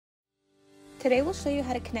Today we'll show you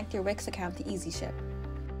how to connect your Wix account to Easyship.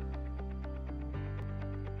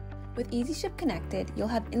 With Easyship connected, you'll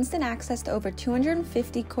have instant access to over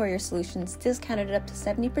 250 Courier solutions discounted up to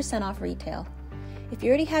 70% off retail. If you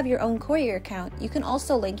already have your own Courier account, you can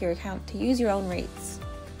also link your account to use your own rates.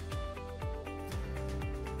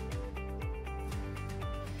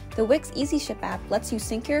 The Wix Easyship app lets you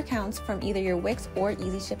sync your accounts from either your Wix or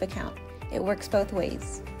Easyship account. It works both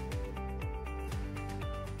ways.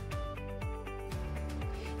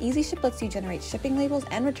 Easyship lets you generate shipping labels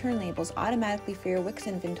and return labels automatically for your Wix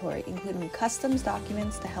inventory, including customs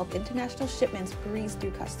documents to help international shipments breeze through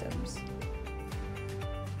customs.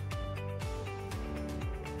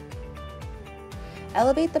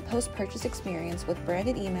 Elevate the post-purchase experience with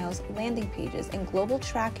branded emails, landing pages, and global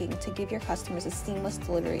tracking to give your customers a seamless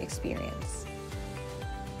delivery experience.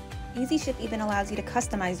 Easyship even allows you to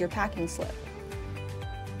customize your packing slip.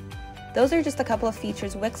 Those are just a couple of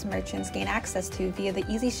features Wix merchants gain access to via the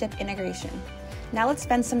Easyship integration. Now let's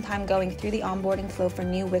spend some time going through the onboarding flow for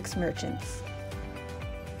new Wix merchants.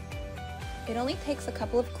 It only takes a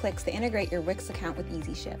couple of clicks to integrate your Wix account with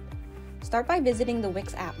Easyship. Start by visiting the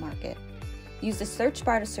Wix app market. Use the search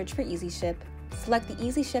bar to search for Easyship, select the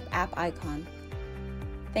Easyship app icon.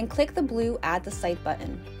 Then click the blue Add to Site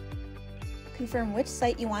button. Confirm which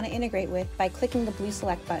site you want to integrate with by clicking the blue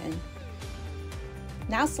Select button.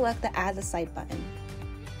 Now select the Add to Site button.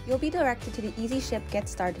 You'll be directed to the Easyship Get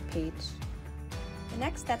Started page. The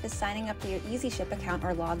next step is signing up to your Easyship account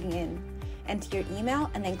or logging in. Enter your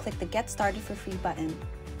email and then click the Get Started for Free button.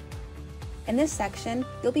 In this section,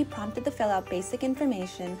 you'll be prompted to fill out basic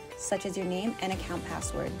information such as your name and account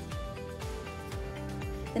password.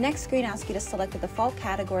 The next screen asks you to select the default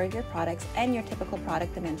category of your products and your typical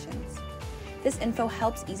product dimensions. This info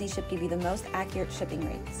helps Easyship give you the most accurate shipping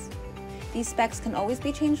rates. These specs can always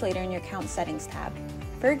be changed later in your account settings tab.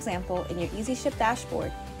 For example, in your Easyship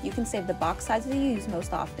dashboard, you can save the box sizes you use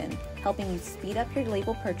most often, helping you speed up your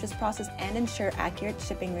label purchase process and ensure accurate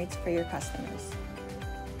shipping rates for your customers.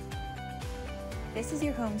 This is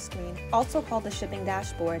your home screen, also called the shipping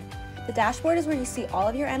dashboard. The dashboard is where you see all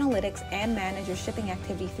of your analytics and manage your shipping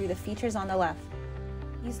activity through the features on the left.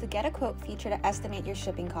 Use the Get a Quote feature to estimate your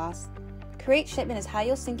shipping costs. Create Shipment is how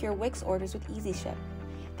you'll sync your Wix orders with Easyship.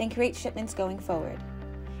 Then create shipments going forward.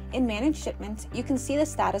 In Manage Shipments, you can see the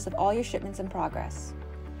status of all your shipments in progress.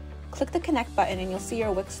 Click the Connect button and you'll see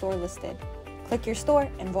your Wix store listed. Click your store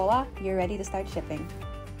and voila, you're ready to start shipping.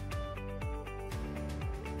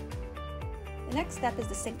 The next step is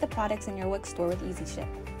to sync the products in your Wix store with Easyship.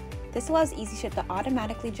 This allows Easyship to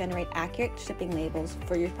automatically generate accurate shipping labels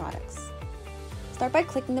for your products. Start by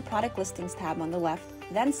clicking the Product Listings tab on the left,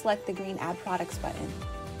 then select the green Add Products button.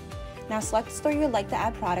 Now select the store you would like to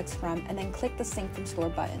add products from and then click the Sync from Store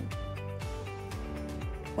button.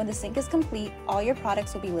 When the sync is complete, all your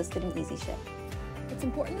products will be listed in Easyship. It's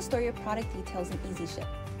important to store your product details in Easyship.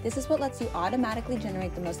 This is what lets you automatically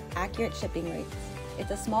generate the most accurate shipping rates.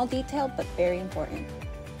 It's a small detail, but very important.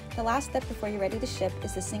 The last step before you're ready to ship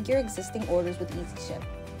is to sync your existing orders with Easyship.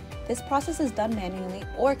 This process is done manually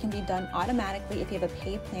or can be done automatically if you have a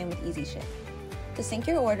paid plan with Easyship. To sync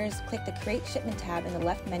your orders, click the Create Shipment tab in the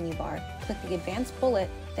left menu bar, click the Advanced bullet,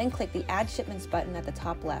 then click the Add Shipments button at the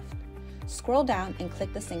top left. Scroll down and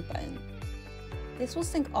click the Sync button. This will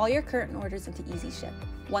sync all your current orders into Easyship.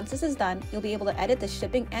 Once this is done, you'll be able to edit the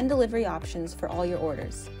shipping and delivery options for all your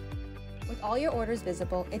orders. With all your orders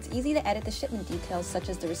visible, it's easy to edit the shipment details such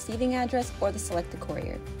as the receiving address or the selected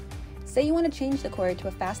courier. Say you want to change the courier to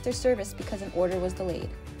a faster service because an order was delayed.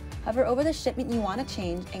 Hover over the shipment you want to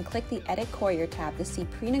change and click the Edit Courier tab to see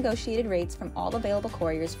pre-negotiated rates from all available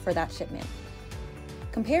couriers for that shipment.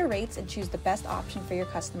 Compare rates and choose the best option for your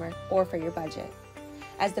customer or for your budget.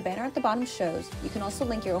 As the banner at the bottom shows, you can also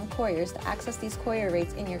link your own couriers to access these courier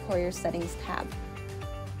rates in your Courier Settings tab.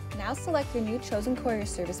 Now select your new chosen courier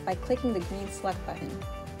service by clicking the green Select button.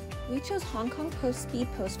 We chose Hong Kong Post Speed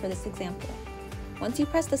Post for this example. Once you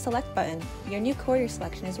press the Select button, your new courier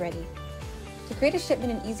selection is ready. To create a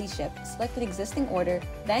shipment in Easyship, select an existing order,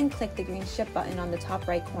 then click the green Ship button on the top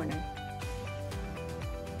right corner.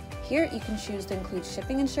 Here you can choose to include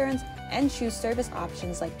shipping insurance and choose service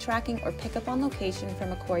options like tracking or pickup on location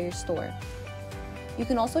from a courier store. You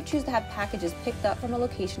can also choose to have packages picked up from a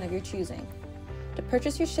location of your choosing. To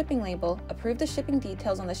purchase your shipping label, approve the shipping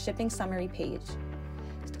details on the shipping summary page.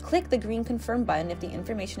 Click the green Confirm button if the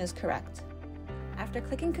information is correct. After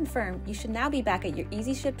clicking Confirm, you should now be back at your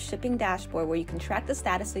Easyship shipping dashboard where you can track the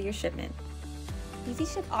status of your shipment.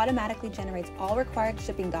 Easyship automatically generates all required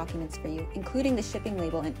shipping documents for you, including the shipping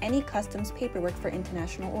label and any customs paperwork for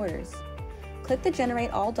international orders. Click the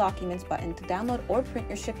Generate All Documents button to download or print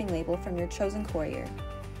your shipping label from your chosen courier.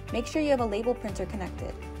 Make sure you have a label printer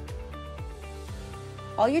connected.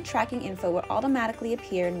 All your tracking info will automatically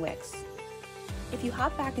appear in Wix. If you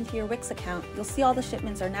hop back into your Wix account, you'll see all the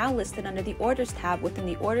shipments are now listed under the Orders tab within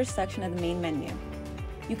the Orders section of the main menu.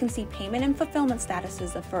 You can see payment and fulfillment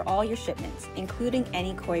statuses for all your shipments, including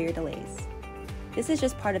any courier delays. This is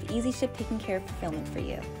just part of Easyship taking care of fulfillment for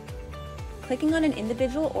you. Clicking on an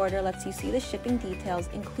individual order lets you see the shipping details,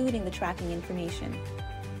 including the tracking information.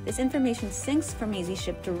 This information syncs from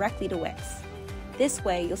Easyship directly to Wix. This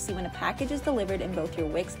way, you'll see when a package is delivered in both your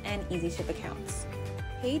Wix and Easyship accounts.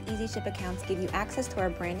 Paid Easyship accounts give you access to our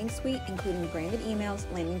branding suite, including branded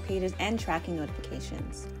emails, landing pages, and tracking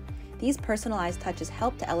notifications. These personalized touches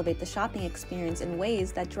help to elevate the shopping experience in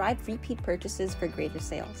ways that drive repeat purchases for greater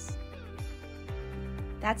sales.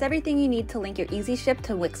 That's everything you need to link your Easyship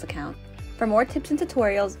to Wix account. For more tips and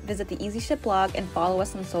tutorials, visit the Easyship blog and follow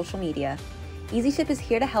us on social media. Easyship is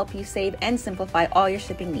here to help you save and simplify all your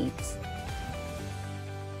shipping needs.